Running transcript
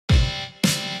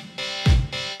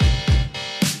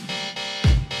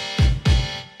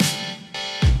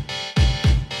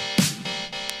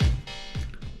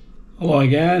Hello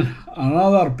again,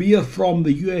 another beer from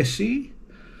the USA.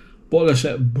 Bought this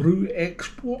at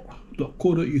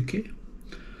brewexport.co.uk.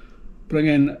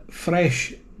 Bringing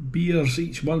fresh beers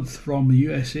each month from the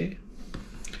USA.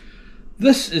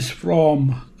 This is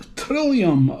from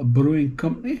Trillium Brewing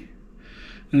Company,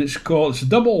 and it's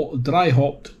double dry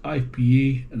hopped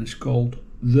IPA, and it's called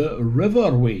the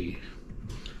Riverway.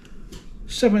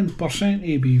 7%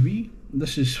 ABV.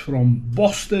 This is from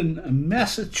Boston,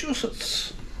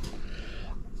 Massachusetts.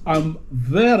 I'm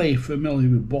very familiar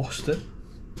with Boston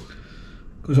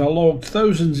because I logged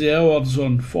thousands of hours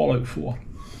on Fallout 4 on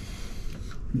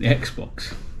the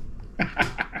Xbox.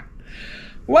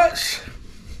 Let's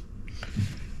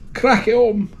crack it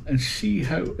open and see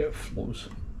how it flows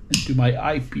into my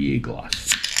IPA glass.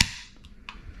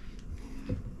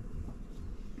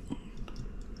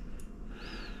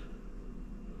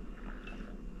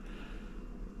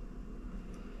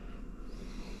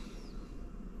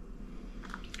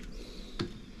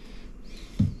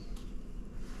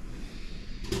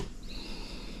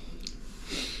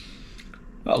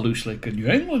 That looks like a New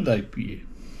England IPA.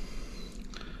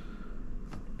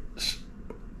 It's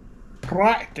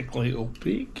practically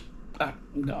opaque. I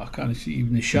can't see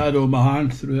even the shadow of my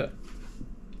hand through it.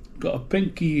 Got a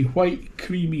pinky white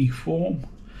creamy foam.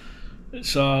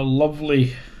 It's a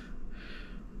lovely,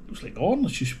 looks like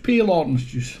orange juice, pale orange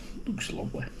juice. Looks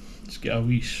lovely. Let's get a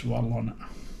wee swirl on it.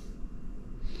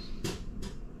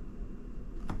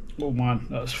 Oh man,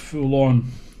 that's full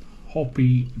on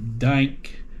hoppy,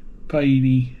 dank,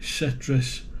 piney,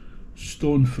 citrus,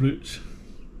 stone fruits.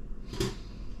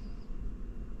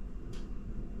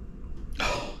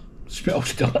 Oh,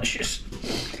 smells delicious.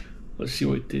 Let's see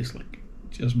what it tastes like.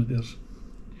 Cheers, my dears.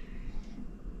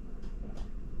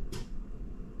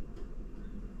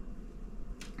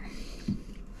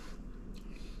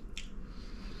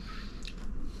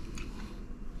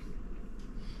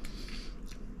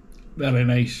 Very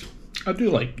nice. I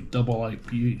do like double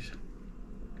IPAs.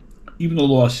 Even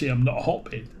though I say I'm not a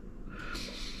hophead,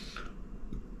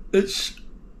 it's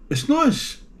not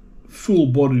as full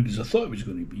bodied as I thought it was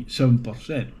going to be.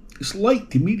 7%. It's light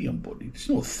to medium bodied. It's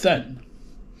not thin.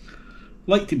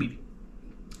 Light to medium.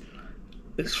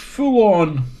 It's full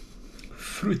on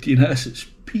fruitiness. It's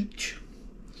peach,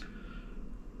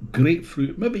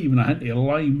 grapefruit, maybe even a hint of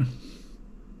lime.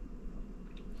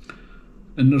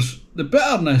 And there's the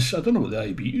bitterness. I don't know what the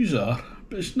IBUs are,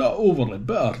 but it's not overly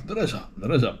bitter. There is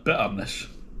a bitterness.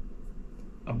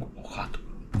 I've got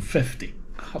 50.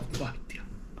 I have no idea.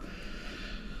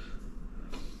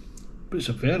 But it's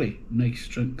a very nice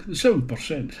drink. The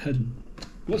 7% is hidden.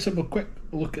 Let's have a quick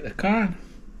look at the can.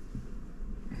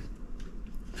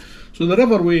 So the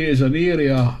Riverway is an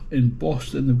area in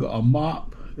Boston. They've got a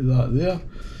map of that there.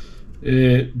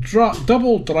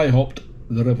 Double dry hopped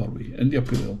the Riverway, India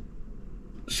Pale Ale.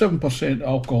 7%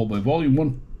 alcohol by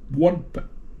volume. One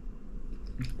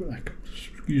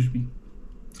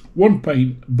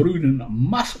pint, brewed in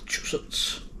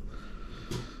Massachusetts.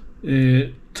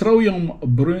 Trillium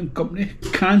Brewing Company,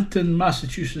 Canton,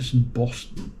 Massachusetts, and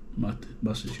Boston,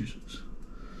 Massachusetts.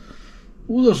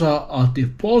 Oh, there's a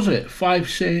deposit, 5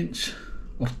 cents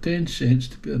or 10 cents,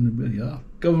 depending on where you are.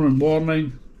 Government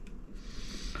warning.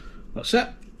 That's it.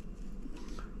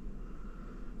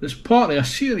 It's part of a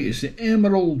series, the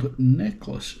Emerald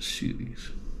Necklace series.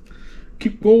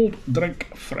 Keep cold,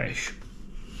 drink fresh.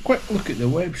 Quick look at the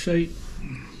website.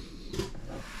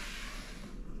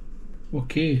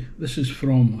 Okay, this is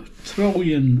from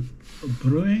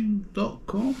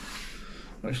trilliumbrewing.com.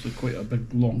 Actually quite a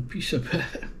big long piece of it.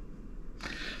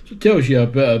 So it tells you a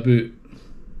bit about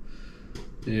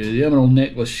the Emerald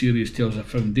Necklace series. Tells a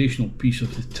foundational piece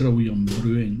of the Trillium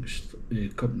Brewing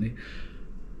company.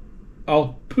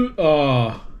 I'll put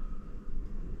a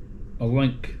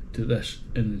link to this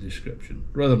in the description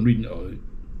rather than reading it all out.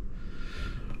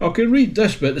 I can read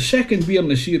this bit. The second beer in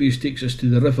the series takes us to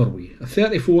the Riverway, a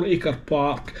 34-acre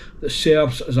park that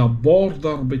serves as a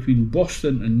border between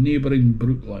Boston and neighbouring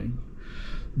Brookline.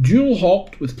 Dual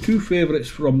hopped with two favourites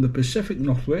from the Pacific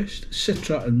Northwest,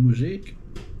 Citra and Mosaic.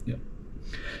 Yep.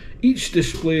 Each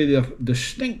display their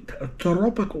distinct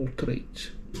tropical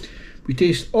traits. We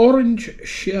taste orange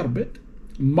sherbet,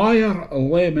 meyer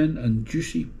lemon, and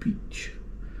juicy peach.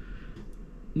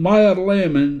 Meyer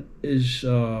lemon is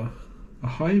a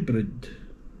hybrid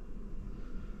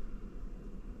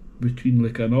between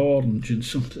like an orange and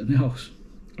something else.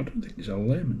 I don't think it's a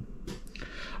lemon.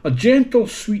 A gentle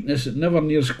sweetness that never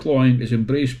nears cloying is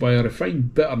embraced by a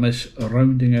refined bitterness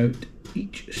rounding out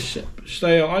each sip.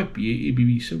 Style IPA,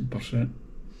 ABV 7%.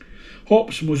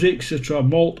 Hops, Mosaic, Citra,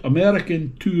 malt,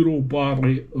 American, two-row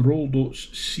barley, rolled oats,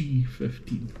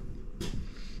 C15.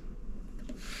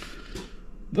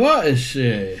 That is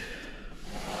a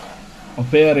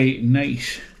very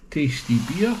nice, tasty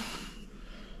beer.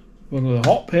 For the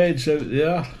hopheads out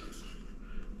there,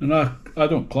 and I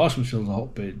don't class myself as a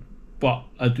hophead, but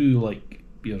I do like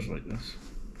beers like this.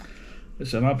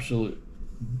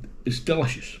 It's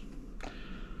delicious.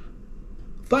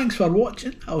 Thanks for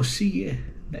watching. I'll see you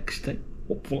next time,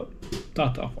 hopefully.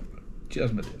 Ta-ta for now.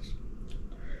 Cheers, my dears.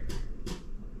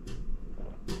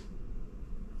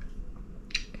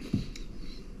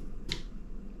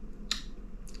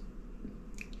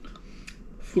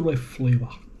 Full of flavour.